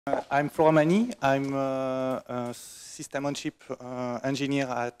I'm Florent Manni. I'm a system on chip engineer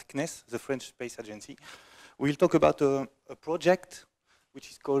at CNES, the French Space Agency. We'll talk about a project which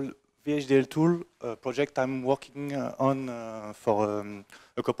is called VHDLTool, a project I'm working on for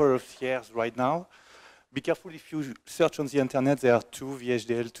a couple of years right now. Be careful if you search on the internet, there are two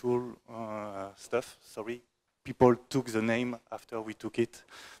VHDLTool stuff. Sorry, people took the name after we took it.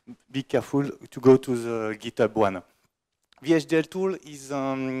 Be careful to go to the GitHub one. VHDLTool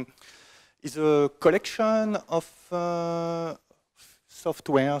is a collection of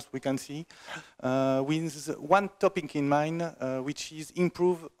softwares we can see with one topic in mind, which is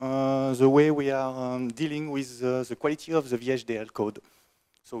improve the way we are dealing with the quality of the VHDL code.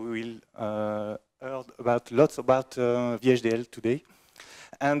 So we will heard lots about VHDL today,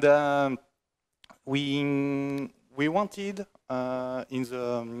 and we wanted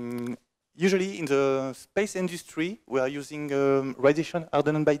usually in the space industry, we are using radiation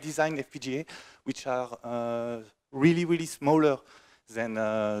hardened by design FPGA, which are really smaller than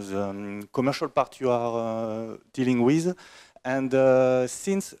the commercial part you are dealing with. And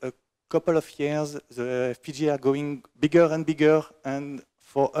since a couple of years, the FPGA are going bigger and bigger. And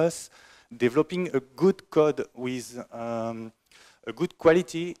for us, developing a good code with a good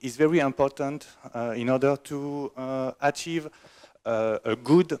quality is very important in order to achieve a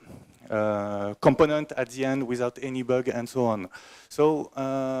good component at the end without any bug and so on. So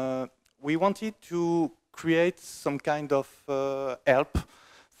we wanted to create some kind of help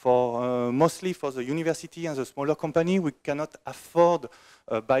for mostly for the university and the smaller company. We cannot afford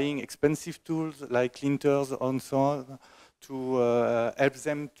buying expensive tools like linters and so on to help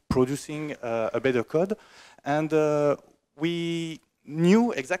them producing a better code. And we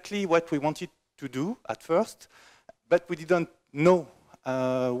knew exactly what we wanted to do at first, but we didn't know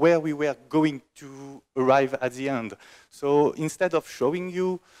where we were going to arrive at the end. So instead of showing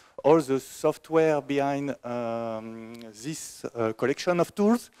you all the software behind this collection of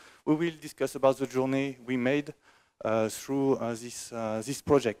tools, we will discuss about the journey we made through this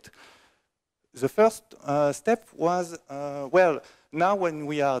project. The first step was, well, now when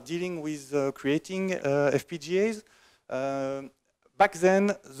we are dealing with creating FPGAs, back then,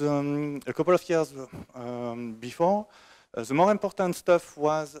 a couple of years before, the more important stuff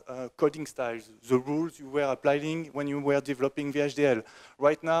was coding styles, the rules you were applying when you were developing VHDL.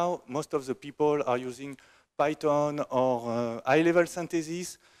 Right now, most of the people are using Python or high-level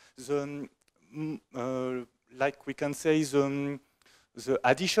synthesis. Like we can say, the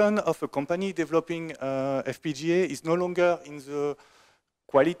addition of a company developing FPGA is no longer in the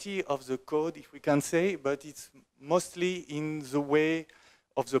quality of the code, if we can say, but it's mostly in the way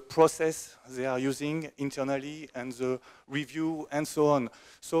of the process they are using internally and the review and so on.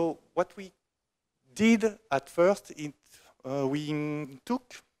 So what we did at first, we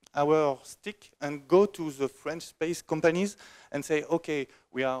took our stick and go to the French space companies and say, okay,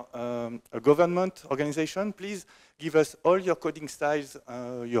 we are a government organization, please give us all your coding styles,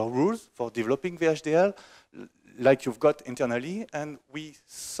 your rules for developing VHDL, like you've got internally, and we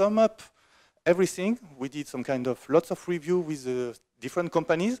sum up everything. We did some kind of lots of review with the different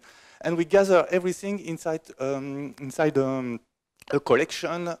companies, and we gather everything inside a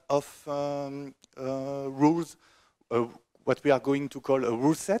collection of rules, what we are going to call a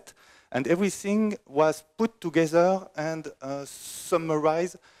rule set, and everything was put together and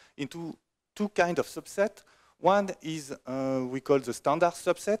summarized into two kinds of subset. One is we call the standard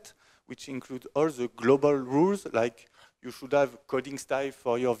subset, which includes all the global rules, like you should have coding style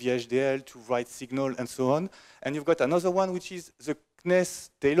for your VHDL to write signal and so on. And you've got another one, which is the CNES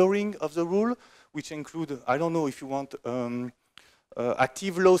tailoring of the rule, which include, I don't know, if you want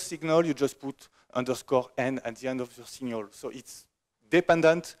active low signal, you just put _n at the end of your signal. So it's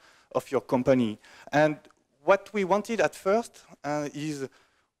dependent of your company. And what we wanted at first is,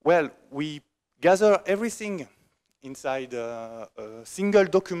 well, we gather everything inside a single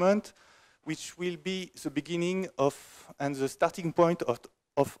document, which will be the beginning of and the starting point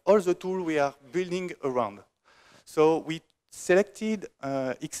of all the tools we are building around. So we selected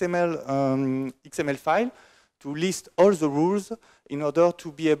XML file to list all the rules in order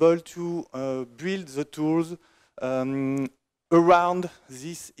to be able to build the tools around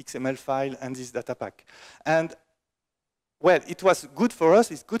this XML file and this data pack. And well, it was good for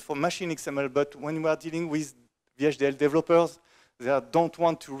us, it's good for machine XML, but when we are dealing with VHDL developers, they don't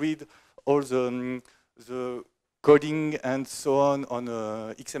want to read all the coding and so on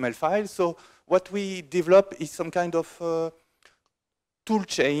a XML file. So what we develop is some kind of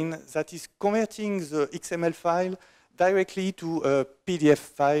toolchain that is converting the XML file directly to a PDF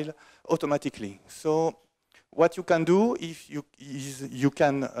file automatically. So what you can do is you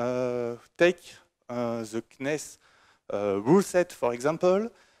can take the CNES rule set, for example,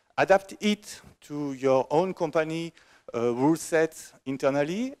 adapt it to your own company rule set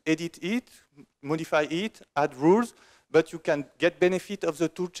internally, edit it, modify it, add rules, but you can get benefit of the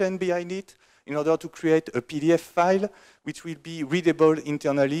toolchain behind it in order to create a PDF file which will be readable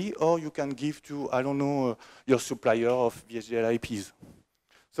internally, or you can give to, I don't know, your supplier of VHDL IPs.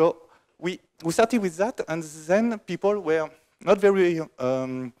 So we started with that, and then people were not very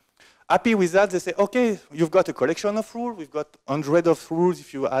happy with that. They say, okay, you've got a collection of rules, we've got hundreds of rules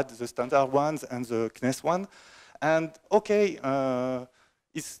if you add the standard ones and the CNES one, and okay,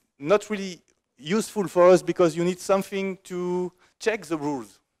 it's not really useful for us because you need something to check the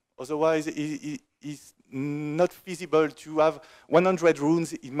rules. Otherwise, it's not feasible to have 100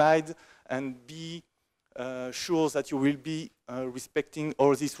 rules in mind and be sure that you will be respecting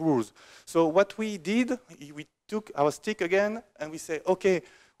all these rules. So what we did, we took our stick again and we say, okay,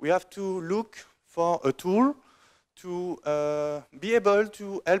 we have to look for a tool to be able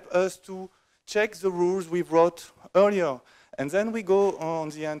to help us to check the rules we wrote earlier. And then we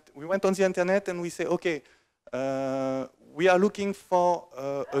went on the internet and we say, okay, we are looking for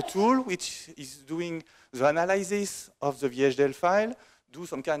a tool which is doing the analysis of the VHDL file, do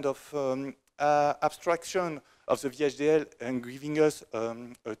some kind of abstraction of the VHDL and giving us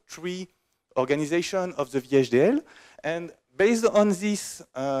a tree organization of the VHDL. And based on this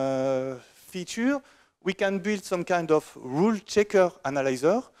feature, we can build some kind of rule checker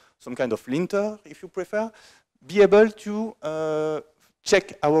analyzer, some kind of linter, if you prefer, be able to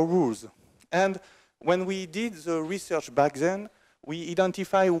check our rules. And when we did the research back then, we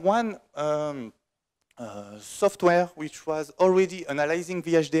identified one software which was already analyzing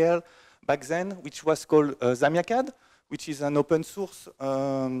VHDL back then, which was called Zamiacad, which is an open source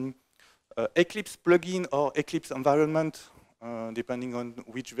Eclipse plugin or Eclipse environment, depending on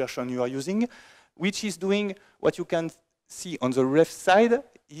which version you are using, which is doing what you can see on the left side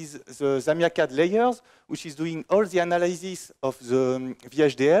is the Zamiacad layers, which is doing all the analysis of the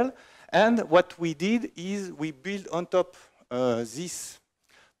VHDL. And what we did is we built on top this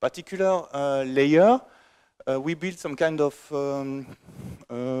particular layer, we built some kind of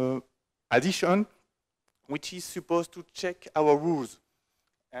addition which is supposed to check our rules.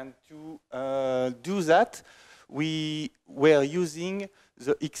 And to do that, we were using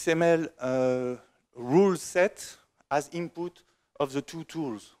the XML rule set as input of the two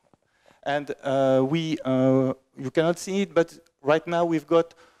tools. And you cannot see it, but right now we've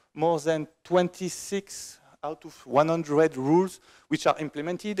got more than 26 out of 100 rules which are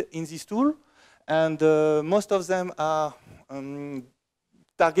implemented in this tool. And most of them are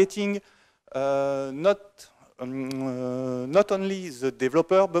targeting not only the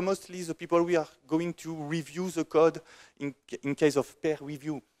developer, but mostly the people we are going to review the code in case of peer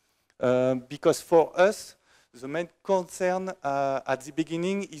review. Because for us, the main concern at the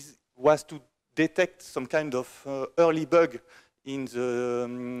beginning was to detect some kind of early bug in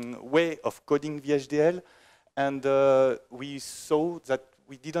the way of coding VHDL, and we saw that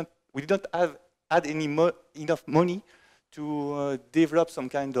we didn't have enough money to develop some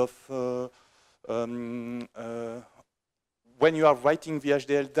kind of when you are writing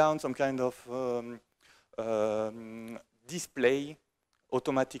VHDL down, some kind of display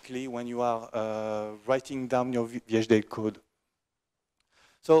automatically when you are writing down your VHDL code.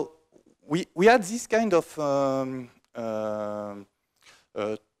 So we had this kind of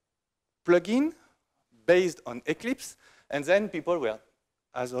plugin based on Eclipse, and then people were,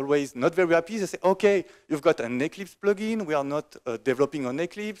 as always, not very happy. They say, okay, you've got an Eclipse plugin, we are not developing on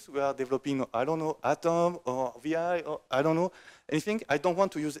Eclipse, we are developing, I don't know, Atom or VI, or I don't know, anything. I don't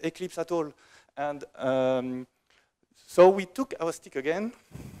want to use Eclipse at all. And so we took our stick again,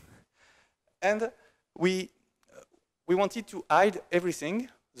 and we wanted to hide everything,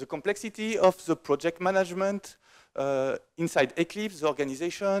 the complexity of the project management inside Eclipse, the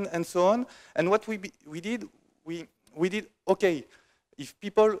organization, and so on. And what we did, okay, if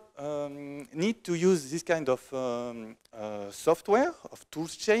people need to use this kind of software, of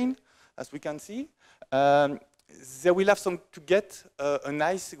toolchain, as we can see, they will have to get a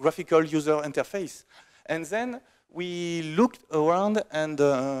nice graphical user interface. And then we looked around and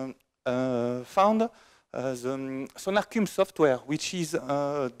found the Sonarqube software, which is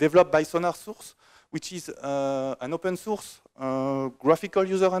developed by SonarSource, which is an open source graphical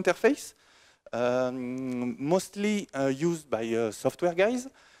user interface, mostly used by software guys.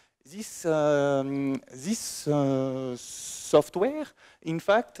 This software, in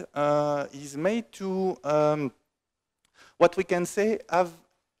fact, is made to, what we can say, have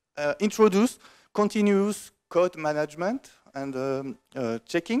introduced continuous code management and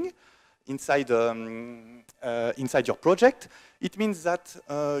checking inside your project. It means that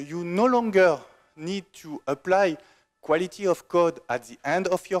you no longer need to apply quality of code at the end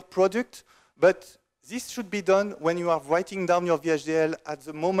of your product, but this should be done when you are writing down your VHDL at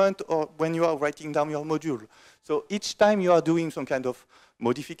the moment or when you are writing down your module. So each time you are doing some kind of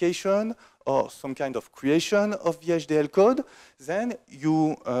modification or some kind of creation of VHDL code, then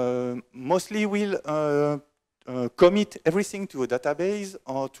you mostly will commit everything to a database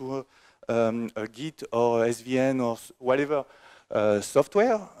or to a Git or SVN or whatever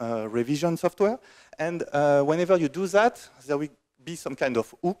software, revision software. And whenever you do that, there will be some kind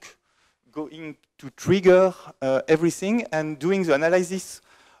of hook going to trigger everything and doing the analysis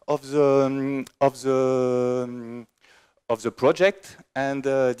of the project and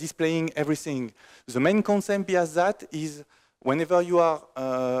displaying everything. The main concept behind that is whenever you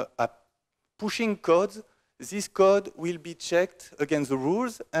are pushing code, this code will be checked against the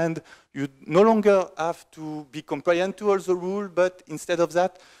rules, and you no longer have to be compliant to all the rules, but instead of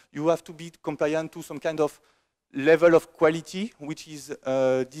that, you have to be compliant to some kind of level of quality, which is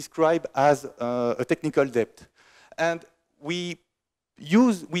described as a technical debt. And we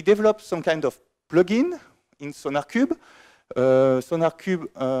developed some kind of plugin in Sonarqube. Sonarqube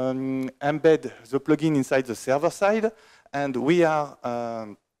embed the plugin inside the server side, and we are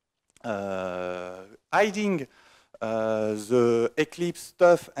hiding the Eclipse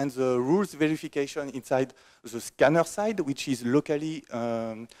stuff and the rules verification inside the scanner side, which is locally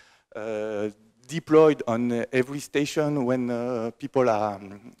deployed on every station when people are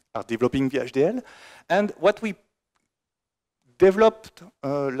developing VHDL. And what we developed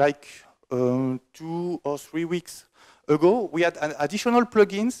like 2 or 3 weeks ago, we had an additional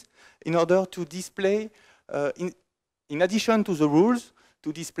plugins in order to display, in addition to the rules,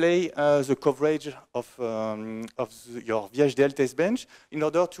 to display the coverage of your VHDL test bench in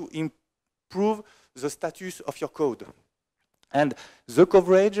order to improve the status of your code. And the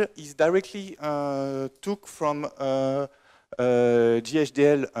coverage is directly took from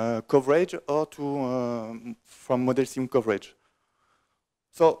GHDL coverage or from model sim coverage.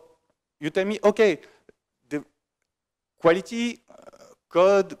 So you tell me, okay, the quality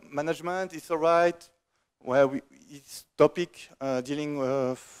code management is all right. Well, it's topic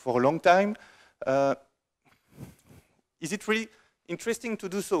dealing for a long time. Is it really interesting to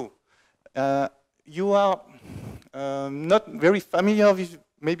do so? You are not very familiar with,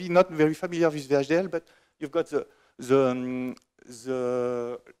 maybe not very familiar with VHDL, but you've got the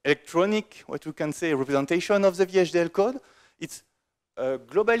electronic, what you can say, representation of the VHDL code. It's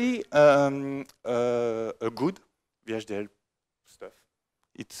globally a good VHDL stuff.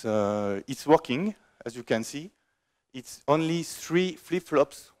 It's working, as you can see. It's only 3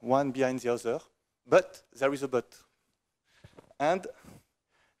 flip-flops, one behind the other, but there is a but. And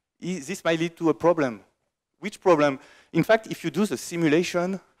this might lead to a problem. Which problem? In fact, if you do the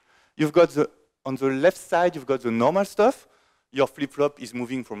simulation, you've got on the left side, you've got the normal stuff. Your flip-flop is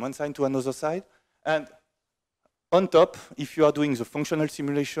moving from one side to another side. And on top, if you are doing the functional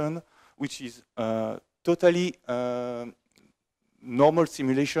simulation, which is totally normal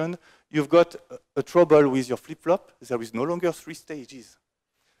simulation, you've got a trouble with your flip-flop. There is no longer 3 stages.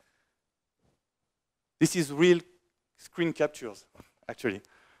 This is real screen captures, actually.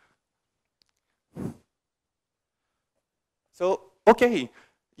 So, okay,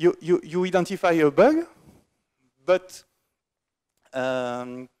 you identify a bug, but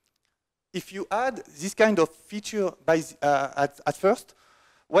if you add this kind of feature at first,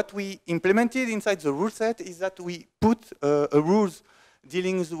 what we implemented inside the rule set is that we put a rules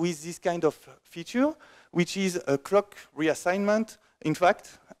dealing with this kind of feature, which is a clock reassignment, in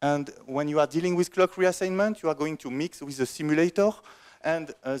fact. And when you are dealing with clock reassignment, you are going to mix with the simulator,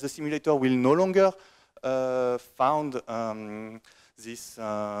 and the simulator will no longer found these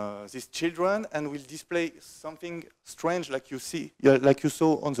children and will display something strange, like you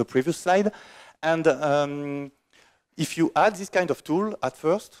saw on the previous slide. And if you add this kind of tool at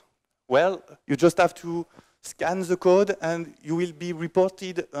first, well, you just have to scan the code and you will be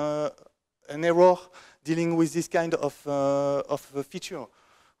reported an error dealing with this kind of feature,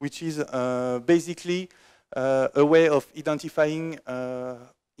 which is basically a way of identifying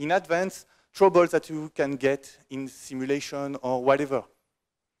in advance troubles that you can get in simulation or whatever.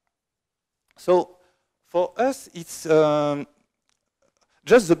 So for us, it's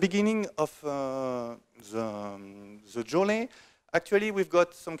just the beginning of the journey. Actually, we've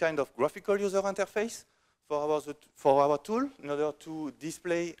got some kind of graphical user interface for our tool in order to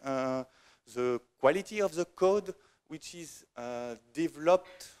display the quality of the code, which is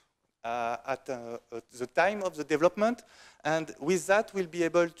developed at the time of the development, and with that we'll be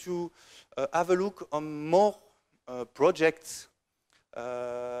able to have a look on more projects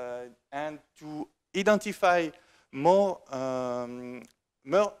and to identify more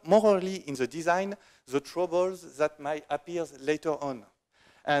early in the design the troubles that might appear later on.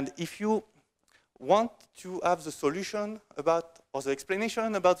 And if you want to have the solution about, or the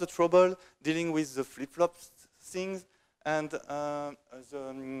explanation about the trouble dealing with the flip-flop things and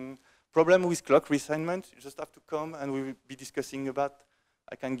the problem with clock reassignment, you just have to come and we will be discussing about,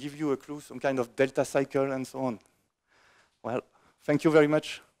 I can give you a clue, some kind of delta cycle and so on. Well, thank you very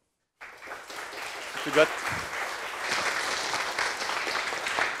much. You got.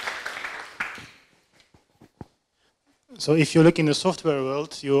 So if you look in the software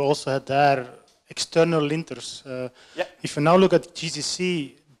world, you also had there external linters. Yeah. If you now look at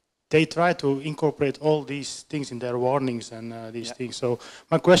GCC, they try to incorporate all these things in their warnings and these things. So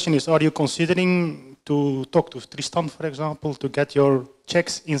my question is, are you considering to talk to Tristan, for example, to get your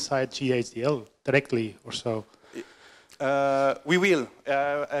checks inside VHDL directly or so? We will.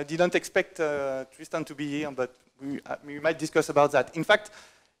 I didn't expect Tristan to be here, but we might discuss about that. In fact,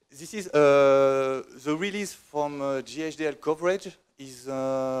 this is the release from GHDL coverage is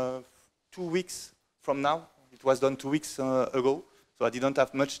 2 weeks from now. It was done 2 weeks ago, so I didn't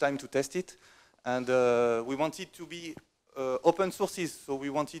have much time to test it. And we wanted to be open sources, so we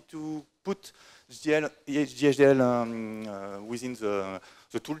wanted to put GHDL within the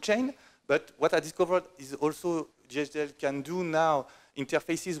toolchain. But what I discovered is also GHDL can do now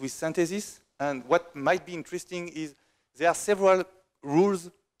interfaces with synthesis. And what might be interesting is there are several rules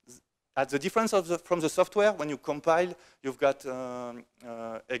at the difference of from the software. When you compile, you've got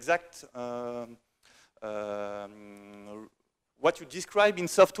exact what you describe in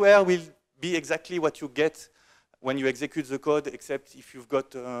software will be exactly what you get when you execute the code, except if you've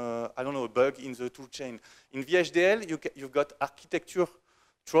got, I don't know, a bug in the toolchain. In VHDL, you've got architecture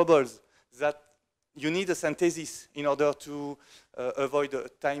troubles that you need a synthesis in order to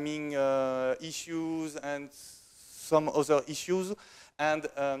avoid timing issues and some other issues. And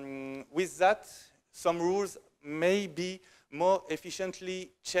with that, some rules may be more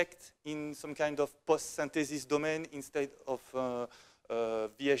efficiently checked in some kind of post-synthesis domain instead of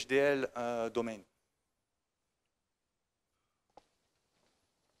VHDL domain.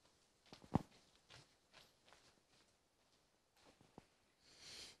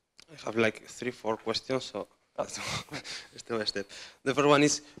 I have like 3-4 questions, so step by step. The first one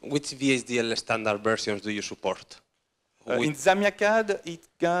is, which VHDL standard versions do you support? In Zamiacad, it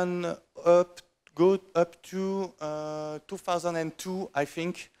can go up to 2002, I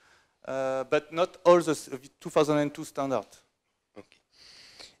think, but not all the 2002 standard.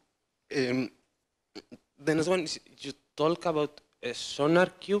 Okay. The next one is, you talk about a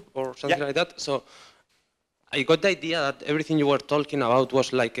Sonarqube or something like that. So I got the idea that everything you were talking about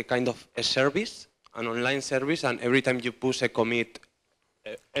was like a kind of a service, an online service, and every time you push a commit,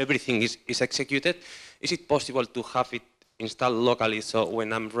 everything is executed. Is it possible to have it installed locally, so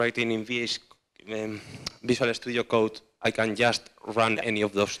when I'm writing in Visual Studio Code, I can just run any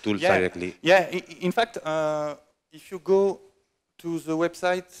of those tools directly? Yeah, in fact, if you go to the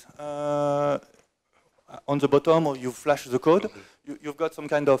website on the bottom, or you flash the code, you've got some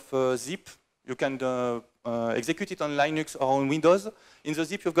kind of zip. You can execute it on Linux or on Windows. In the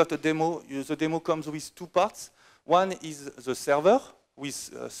zip, you've got a demo. The demo comes with 2 parts. One is the server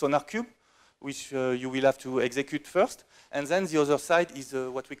with Sonarqube, which you will have to execute first. And then the other side is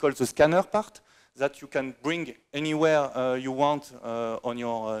what we call the scanner part, that you can bring anywhere you want on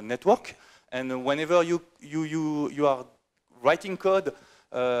your network. And whenever you are writing code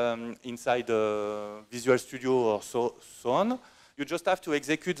inside Visual Studio or so on, you just have to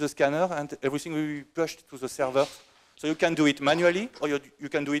execute the scanner and everything will be pushed to the server. So you can do it manually, or you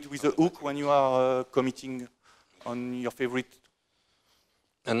can do it with a hook when you are committing on your favorite.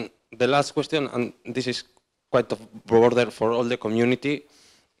 And the last question, and this is quite broader for all the community.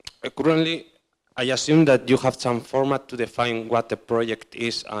 Currently, I assume that you have some format to define what the project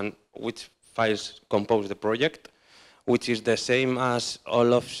is and which files compose the project, which is the same as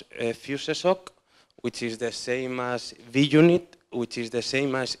all of FuseSoc, which is the same as VUnit, which is the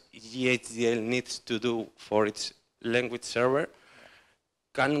same as GHDL needs to do for its language server.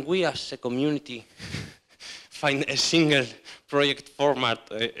 Can we as a community find a single project format,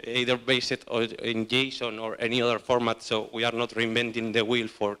 either based in JSON or any other format, so we are not reinventing the wheel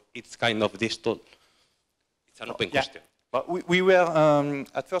for its kind of this tool? It's an open question. But we were,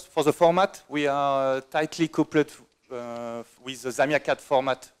 at first, for the format, we are tightly coupled with the Zamiacad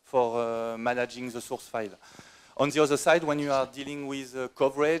format for managing the source file. On the other side, when you are dealing with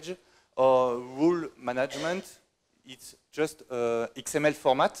coverage, or rule management, it's just XML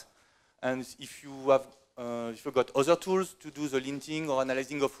format. And if you have if you've got other tools to do the linting or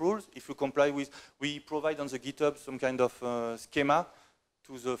analyzing of rules, if you comply with, we provide on the GitHub some kind of schema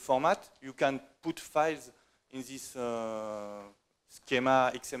to the format. You can put files in this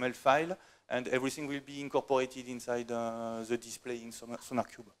schema XML file, and everything will be incorporated inside the display in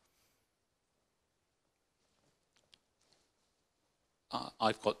Sonarqube.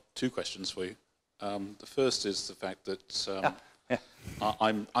 I've got two questions for you. The first is the fact that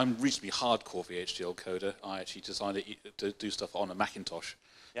I'm reasonably hardcore VHDL coder. I actually designed it to do stuff on a Macintosh,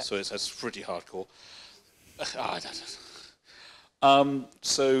 so it's pretty hardcore.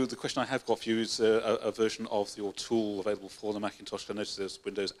 So the question I have got for you is a version of your tool available for the Macintosh. I noticed there's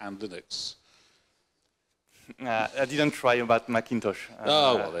Windows and Linux. I didn't try about Macintosh.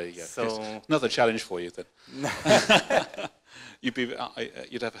 Oh, well, there you go. So Another challenge for you then. You'd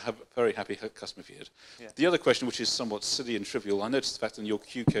have a very happy customer if you did. Yeah. The other question, which is somewhat silly and trivial, I noticed the fact that in your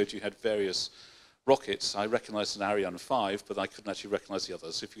Q code you had various rockets. I recognized an Ariane 5, but I couldn't actually recognize the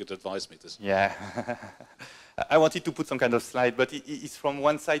others. If you could advise me this. Yeah. I wanted to put some kind of slide, but it's from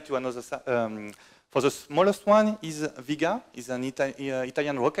one side to another side. For the smallest one is Vega, is an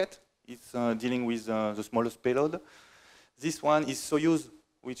Italian rocket. It's dealing with the smallest payload. This one is Soyuz,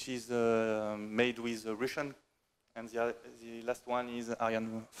 which is made with Russian. And the last one is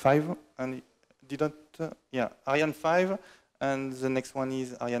Ariane 5, and Ariane 5, and the next one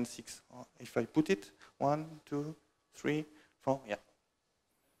is Ariane 6. If I put it, 1, 2, 3, 4, yeah.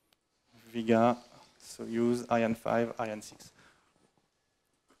 Vega, Soyuz, Ariane 5, Ariane 6.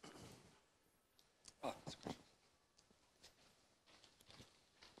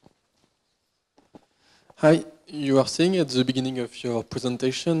 Hi, you are saying at the beginning of your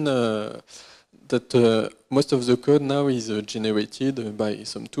presentation that most of the code now is generated by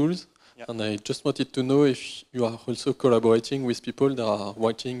some tools. Yeah. And I just wanted to know if you are also collaborating with people that are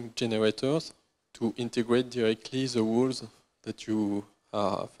writing generators to integrate directly the rules that you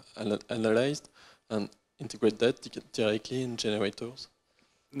have analyzed and integrate that directly in generators.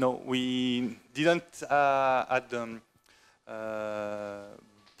 No, we didn't add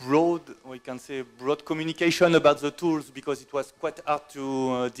broad communication about the tools because it was quite hard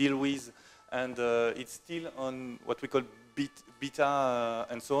to deal with. And it's still on what we call beta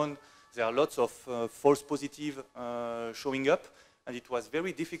and so on. There are lots of false positive showing up, and it was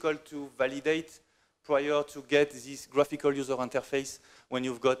very difficult to validate prior to get this graphical user interface when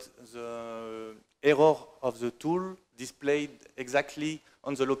you've got the error of the tool displayed exactly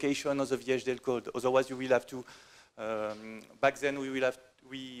on the location of the VHDL code. Otherwise, you will have to, back then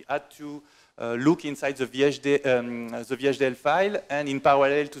we had to look inside the VHDL file and in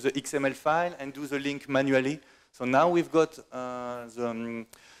parallel to the XML file and do the link manually. So now we've got the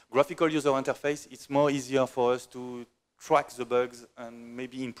graphical user interface. It's more easier for us to track the bugs and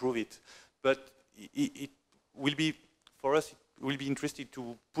maybe improve it. But it will be, for us, it will be interesting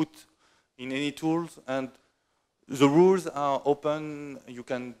to put in any tools, and the rules are open. You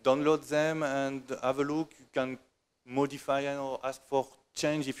can download them and have a look. You can modify or ask for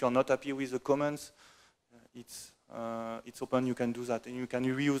change if you're not happy with the comments. It's open, you can do that, and you can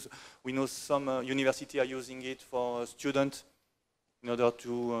reuse. We know some universities are using it for students in order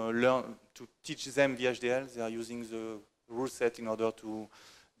to learn, to teach them VHDL. They are using the rule set in order to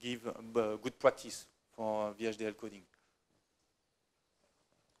give good practice for VHDL coding.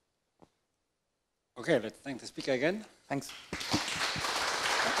 Okay, let's thank the speaker again. Thanks.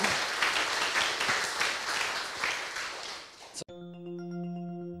 So